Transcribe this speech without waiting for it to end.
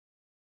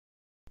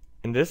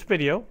In this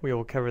video, we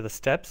will cover the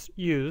steps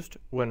used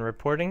when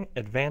reporting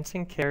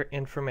advancing care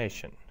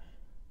information.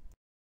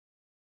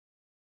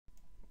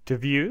 To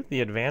view the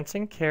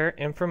Advancing Care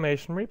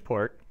Information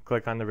Report,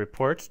 click on the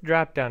Reports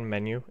drop-down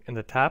menu in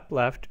the top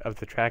left of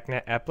the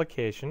TRAKnet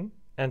application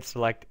and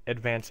select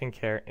Advancing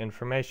Care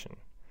Information.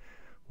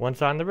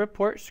 Once on the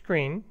report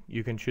screen,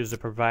 you can choose a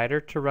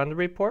provider to run the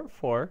report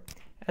for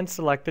and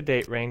select the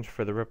date range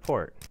for the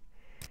report.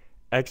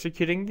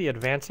 Executing the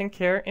Advancing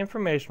Care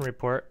Information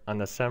Report on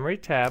the Summary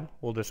tab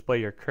will display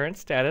your current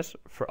status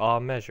for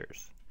all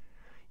measures.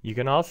 You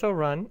can also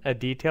run a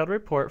detailed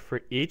report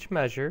for each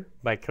measure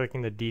by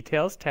clicking the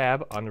Details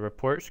tab on the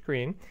report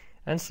screen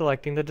and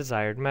selecting the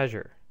desired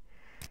measure.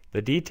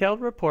 The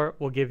detailed report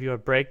will give you a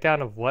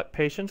breakdown of what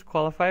patients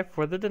qualify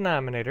for the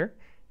denominator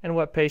and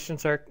what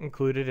patients are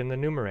included in the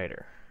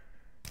numerator.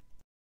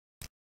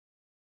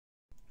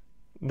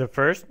 The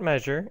first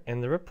measure in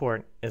the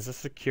report is a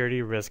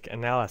security risk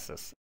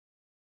analysis.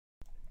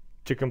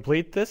 To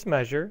complete this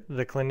measure,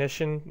 the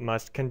clinician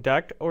must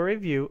conduct or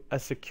review a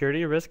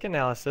security risk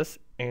analysis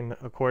in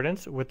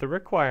accordance with the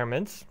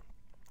requirements,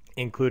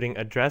 including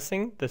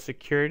addressing the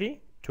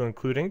security to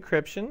include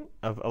encryption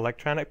of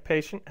electronic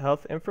patient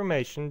health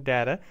information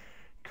data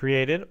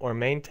created or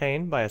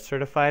maintained by a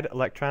certified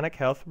electronic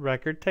health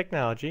record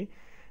technology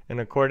in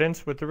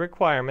accordance with the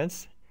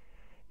requirements,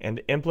 and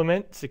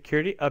implement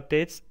security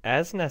updates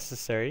as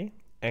necessary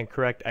and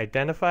correct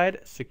identified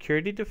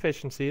security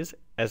deficiencies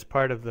as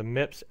part of the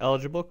MIPS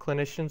eligible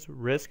clinician's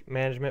risk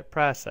management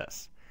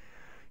process.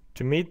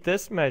 To meet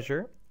this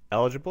measure,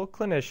 eligible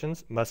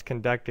clinicians must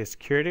conduct a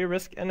security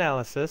risk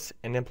analysis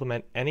and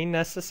implement any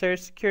necessary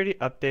security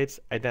updates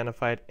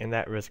identified in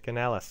that risk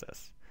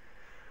analysis.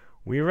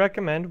 We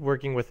recommend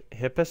working with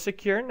HIPAA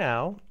Secure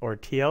Now or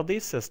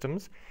TLD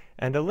systems,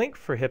 and a link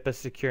for HIPAA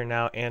Secure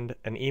Now and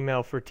an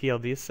email for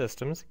TLD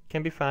systems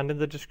can be found in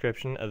the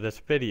description of this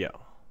video.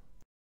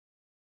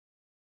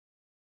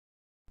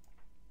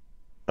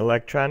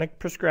 Electronic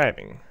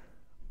prescribing.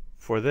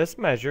 For this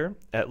measure,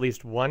 at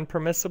least one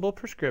permissible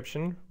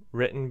prescription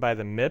written by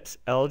the MIPS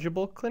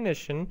eligible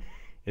clinician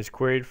is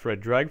queried for a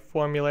drug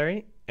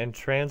formulary and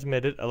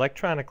transmitted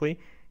electronically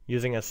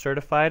using a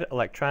certified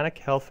electronic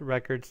health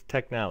records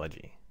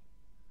technology.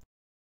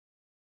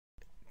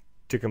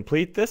 To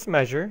complete this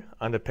measure,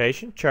 on the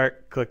patient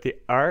chart, click the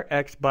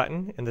RX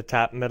button in the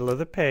top middle of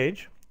the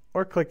page,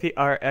 or click the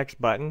RX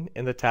button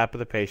in the top of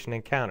the patient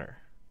encounter.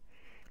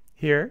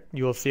 Here,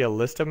 you will see a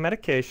list of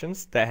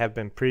medications that have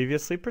been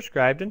previously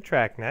prescribed in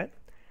TRAKnet.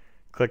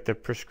 Click the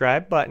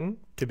Prescribe button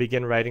to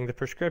begin writing the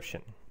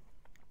prescription.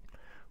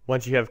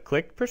 Once you have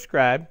clicked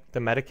Prescribe, the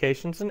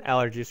Medications and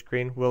Allergies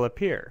screen will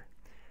appear.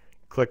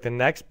 Click the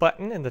Next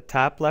button in the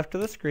top left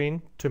of the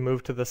screen to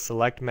move to the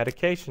Select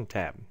Medication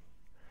tab.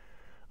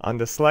 On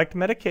the Select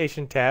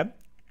Medication tab,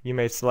 you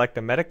may select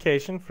a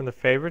medication from the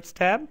Favorites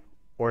tab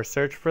or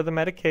search for the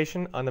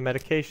medication on the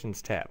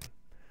Medications tab.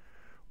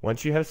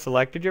 Once you have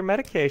selected your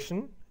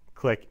medication,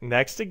 click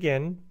Next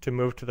again to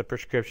move to the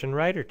Prescription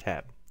Writer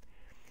tab.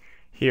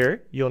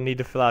 Here, you'll need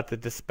to fill out the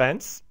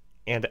dispense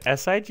and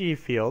SIG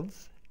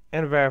fields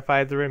and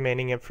verify the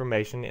remaining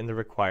information in the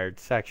required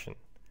section.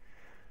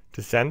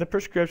 To send the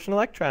prescription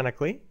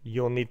electronically,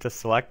 you'll need to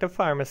select a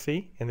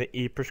pharmacy in the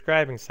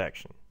e-prescribing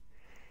section.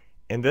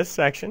 In this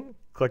section,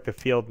 click the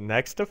field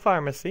next to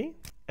pharmacy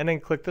and then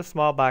click the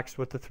small box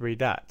with the 3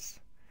 dots.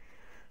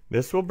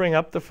 This will bring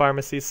up the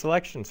pharmacy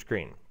selection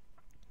screen.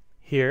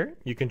 Here,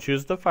 you can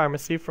choose the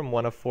pharmacy from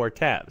one of 4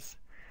 tabs.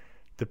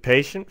 The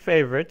Patient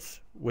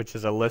Favorites, which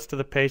is a list of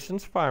the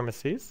patient's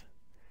pharmacies.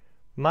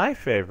 My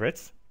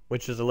Favorites,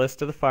 which is a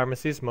list of the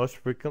pharmacies most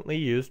frequently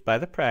used by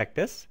the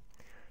practice.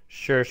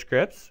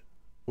 SureScripts,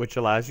 which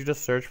allows you to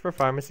search for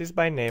pharmacies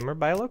by name or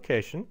by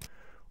location,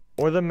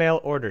 or the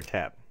Mail Order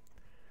tab.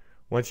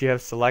 Once you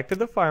have selected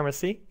the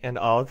pharmacy and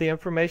all of the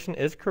information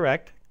is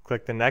correct,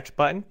 click the Next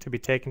button to be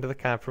taken to the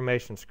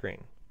confirmation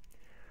screen.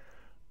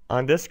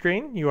 On this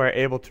screen, you are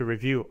able to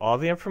review all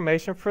the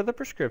information for the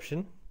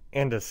prescription,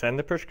 and to send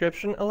the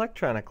prescription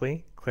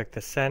electronically, click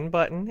the Send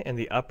button in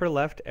the upper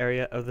left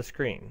area of the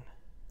screen.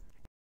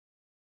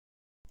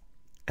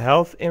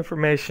 Health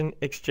Information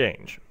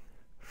Exchange.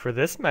 For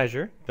this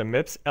measure, the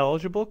MIPS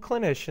eligible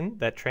clinician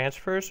that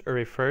transfers or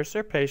refers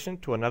their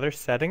patient to another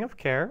setting of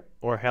care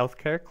or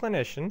healthcare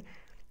clinician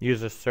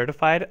uses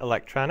certified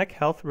electronic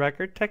health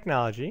record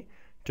technology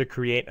to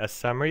create a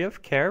summary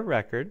of care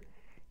record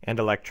and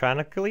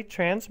electronically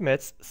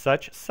transmits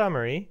such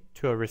summary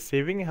to a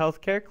receiving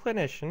healthcare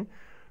clinician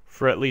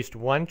for at least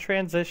one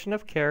transition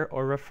of care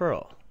or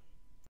referral.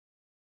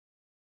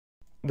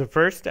 The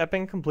first step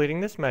in completing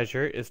this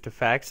measure is to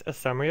fax a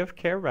summary of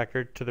care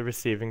record to the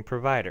receiving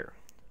provider.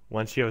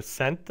 Once you have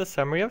sent the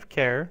summary of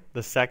care,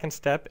 the second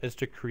step is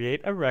to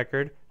create a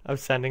record of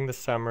sending the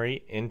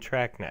summary in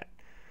TRAKnet.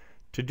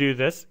 To do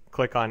this,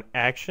 click on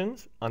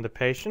Actions on the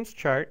patient's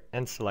chart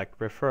and select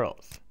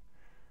Referrals.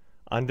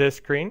 On this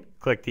screen,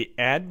 click the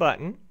Add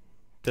button.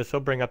 This will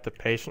bring up the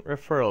patient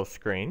referral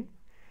screen.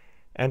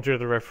 Enter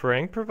the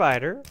referring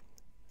provider,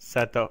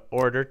 set the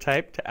order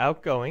type to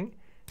outgoing,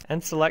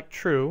 and select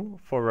True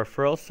for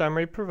referral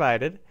summary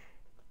provided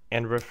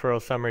and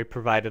referral summary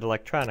provided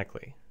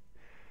electronically.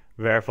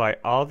 Verify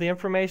all the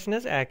information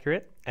is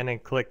accurate and then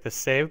click the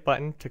Save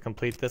button to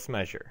complete this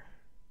measure.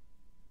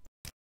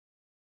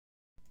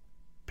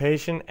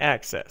 Patient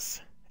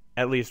access.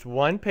 At least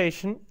one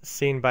patient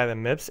seen by the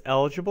MIPS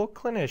eligible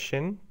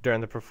clinician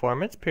during the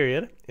performance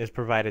period is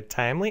provided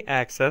timely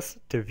access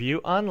to view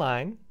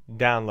online,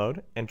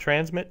 download, and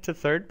transmit to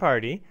third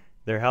party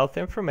their health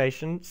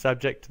information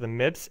subject to the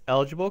MIPS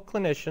eligible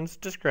clinician's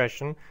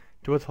discretion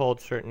to withhold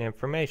certain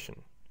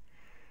information.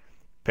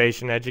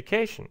 Patient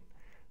education.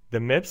 The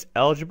MIPS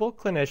eligible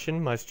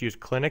clinician must use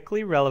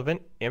clinically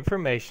relevant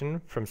information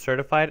from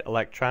certified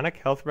electronic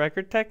health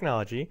record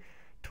technology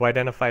to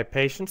identify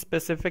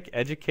patient-specific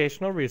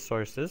educational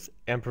resources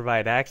and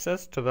provide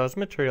access to those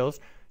materials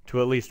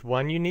to at least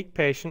one unique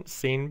patient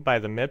seen by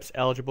the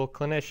MIPS-eligible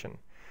clinician.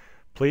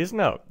 Please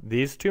note,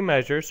 these two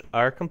measures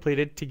are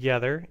completed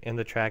together in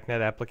the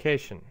TRAKnet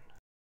application.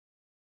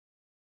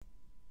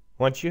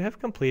 Once you have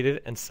completed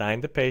and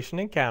signed the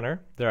patient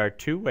encounter, there are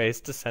two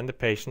ways to send the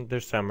patient their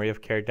Summary of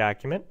Care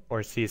document, or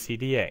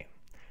CCDA.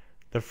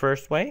 The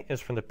first way is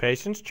from the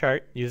patient's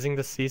chart using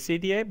the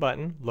CCDA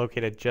button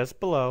located just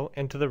below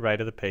and to the right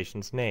of the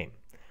patient's name.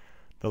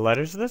 The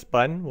letters of this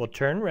button will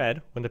turn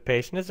red when the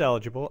patient is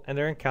eligible and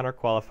their encounter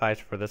qualifies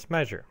for this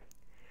measure.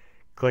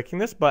 Clicking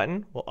this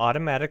button will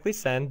automatically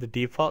send the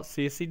default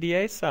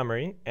CCDA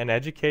summary and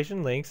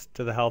education links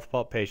to the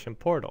HealthVault patient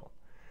portal.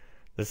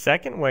 The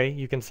second way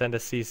you can send a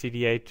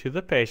CCDA to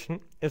the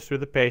patient is through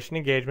the patient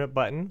engagement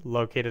button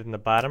located in the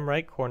bottom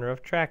right corner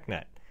of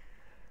TRAKnet.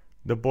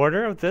 The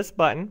border of this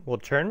button will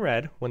turn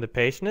red when the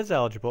patient is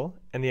eligible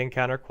and the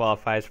encounter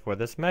qualifies for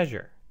this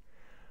measure.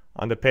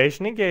 On the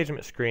patient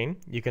engagement screen,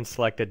 you can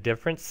select a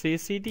different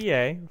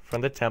CCDA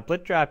from the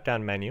template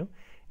drop-down menu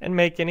and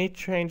make any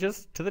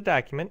changes to the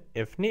document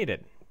if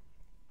needed.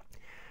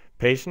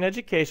 Patient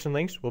education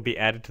links will be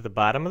added to the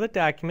bottom of the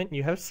document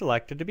you have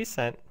selected to be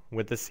sent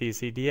with the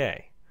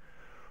CCDA.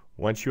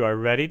 Once you are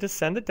ready to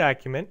send the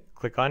document,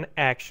 click on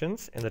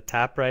Actions in the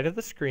top right of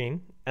the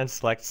screen and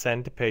select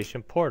Send to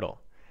Patient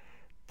Portal.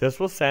 This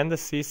will send the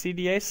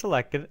CCDA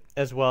selected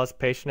as well as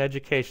patient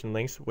education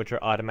links which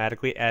are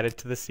automatically added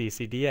to the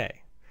CCDA.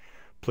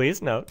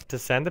 Please note, to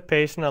send the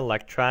patient an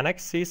electronic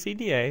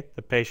CCDA,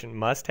 the patient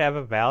must have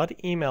a valid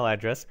email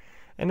address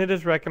and it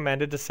is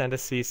recommended to send a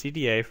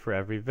CCDA for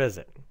every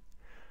visit.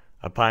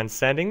 Upon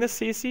sending the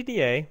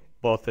CCDA,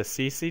 both the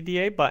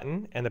CCDA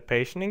button and the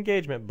patient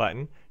engagement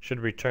button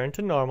should return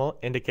to normal,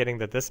 indicating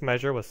that this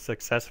measure was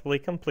successfully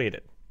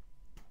completed.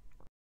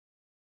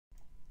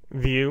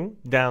 View,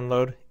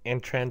 download,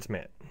 and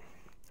transmit.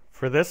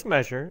 For this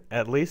measure,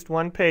 at least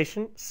one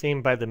patient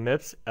seen by the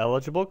MIPS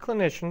eligible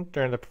clinician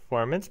during the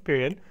performance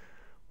period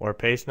or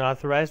patient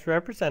authorized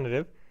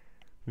representative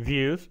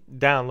views,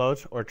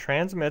 downloads, or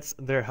transmits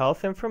their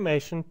health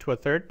information to a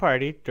third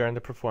party during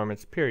the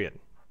performance period.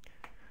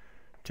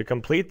 To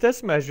complete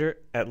this measure,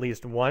 at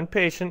least one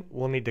patient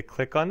will need to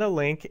click on the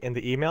link in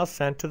the email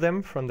sent to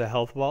them from the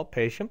HealthVault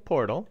patient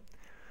portal.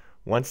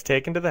 Once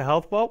taken to the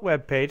HealthVault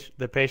webpage,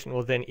 the patient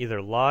will then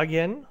either log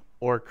in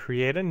or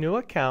create a new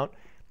account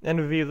and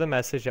view the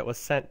message that was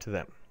sent to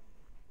them.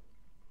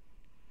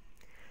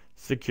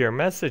 Secure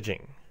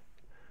messaging.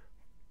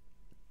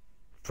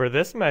 For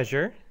this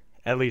measure,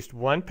 at least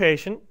one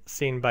patient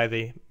seen by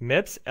the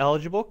MIPS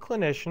eligible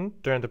clinician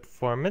during the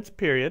performance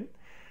period,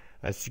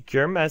 a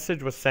secure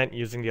message was sent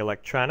using the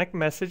electronic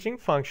messaging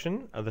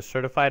function of the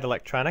Certified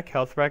Electronic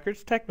Health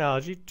Records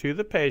technology to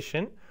the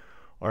patient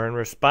or in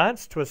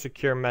response to a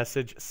secure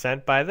message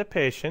sent by the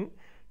patient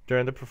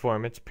during the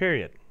performance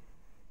period.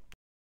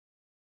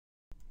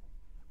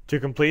 To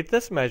complete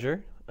this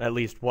measure, at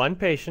least one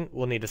patient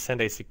will need to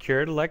send a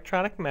secured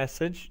electronic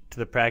message to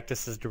the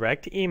practice's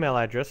direct email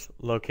address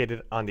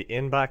located on the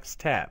Inbox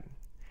tab.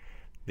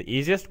 The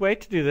easiest way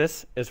to do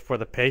this is for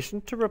the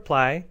patient to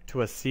reply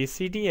to a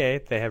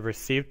CCDA they have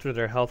received through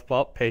their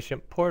HealthVault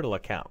patient portal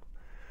account.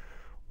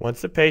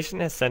 Once the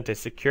patient has sent a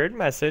secured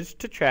message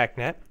to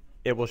TRAKnet,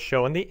 it will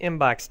show in the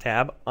Inbox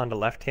tab on the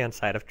left-hand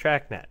side of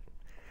TRAKnet.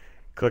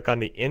 Click on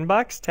the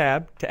Inbox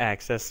tab to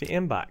access the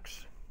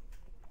inbox.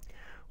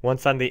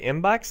 Once on the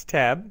Inbox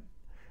tab,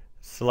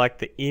 select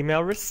the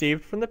email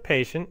received from the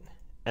patient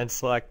and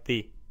select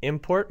the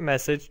Import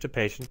Message to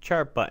Patient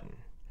Chart button.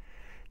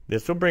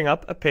 This will bring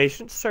up a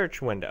patient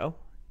search window.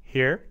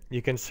 Here,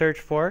 you can search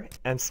for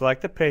and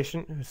select the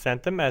patient who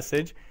sent the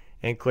message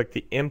and click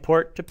the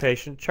Import to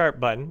Patient Chart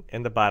button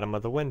in the bottom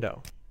of the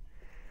window.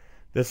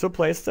 This will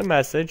place the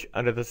message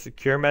under the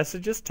Secure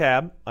Messages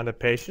tab on the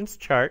patient's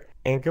chart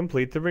and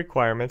complete the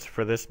requirements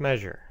for this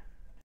measure.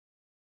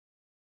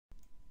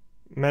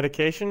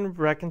 Medication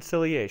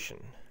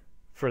reconciliation.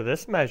 For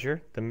this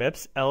measure, the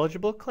MIPS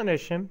eligible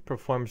clinician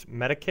performs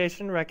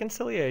medication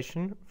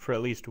reconciliation for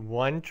at least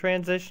one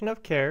transition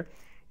of care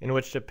in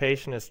which the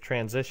patient is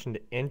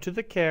transitioned into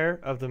the care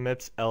of the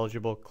MIPS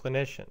eligible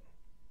clinician.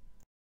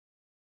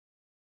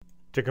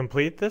 To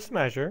complete this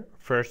measure,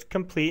 first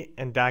complete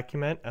and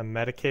document a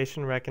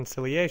medication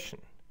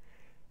reconciliation.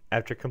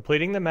 After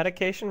completing the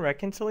medication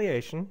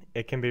reconciliation,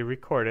 it can be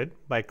recorded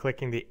by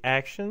clicking the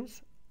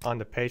Actions on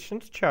the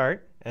patient's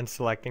chart and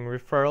selecting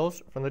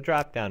Referrals from the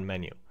drop-down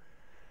menu.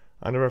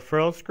 On the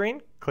referral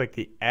screen, click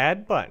the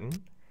Add button.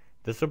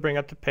 This will bring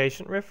up the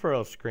patient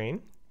referral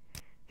screen.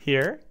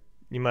 Here,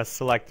 you must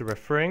select the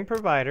referring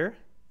provider,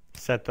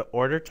 set the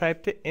order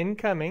type to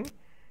incoming,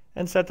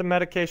 and set the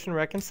medication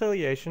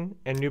reconciliation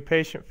and new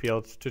patient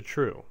fields to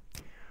true.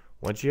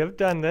 Once you have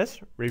done this,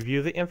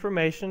 review the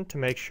information to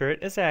make sure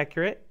it is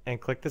accurate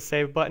and click the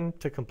Save button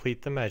to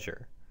complete the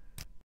measure.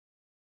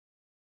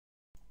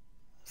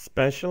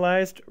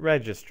 Specialized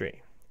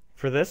Registry.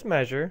 For this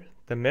measure,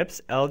 the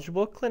MIPS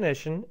eligible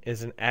clinician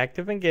is in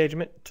active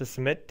engagement to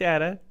submit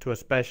data to a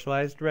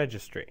specialized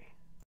registry.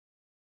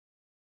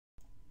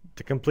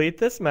 To complete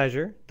this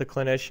measure, the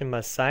clinician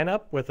must sign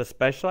up with a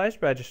specialized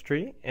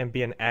registry and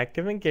be in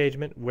active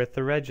engagement with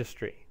the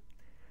registry.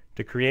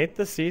 To create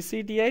the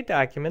CCDA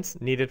documents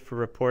needed for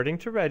reporting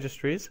to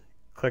registries,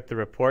 click the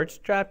Reports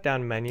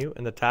drop-down menu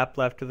in the top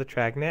left of the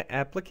TRAKnet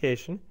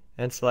application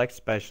and select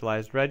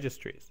Specialized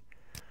Registries.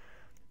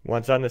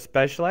 Once on the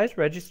Specialized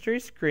Registry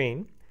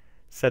screen,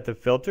 set the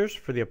filters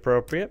for the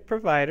appropriate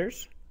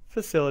providers,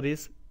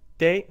 facilities,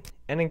 date,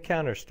 and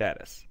encounter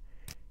status.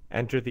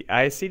 Enter the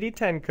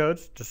ICD-10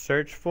 codes to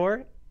search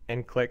for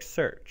and click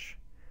Search.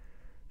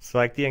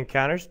 Select the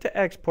encounters to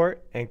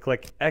export and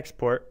click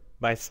Export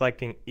by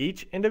selecting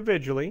each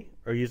individually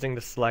or using the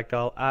Select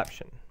All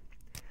option.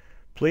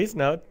 Please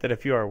note that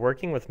if you are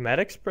working with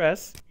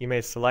MedExpress, you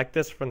may select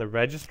this from the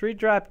Registry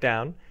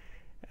drop-down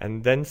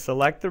and then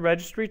select the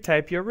registry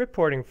type you're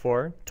reporting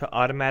for to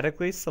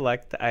automatically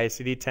select the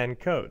ICD-10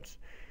 codes.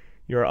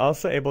 You are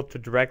also able to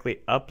directly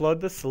upload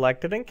the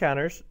selected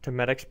encounters to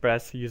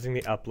MedExpress using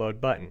the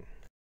Upload button.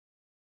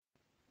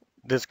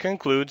 This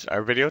concludes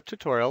our video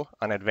tutorial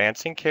on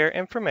advancing care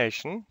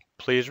information.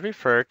 Please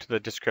refer to the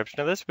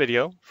description of this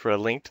video for a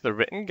link to the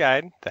written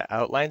guide that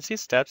outlines these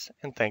steps,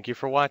 and thank you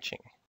for watching.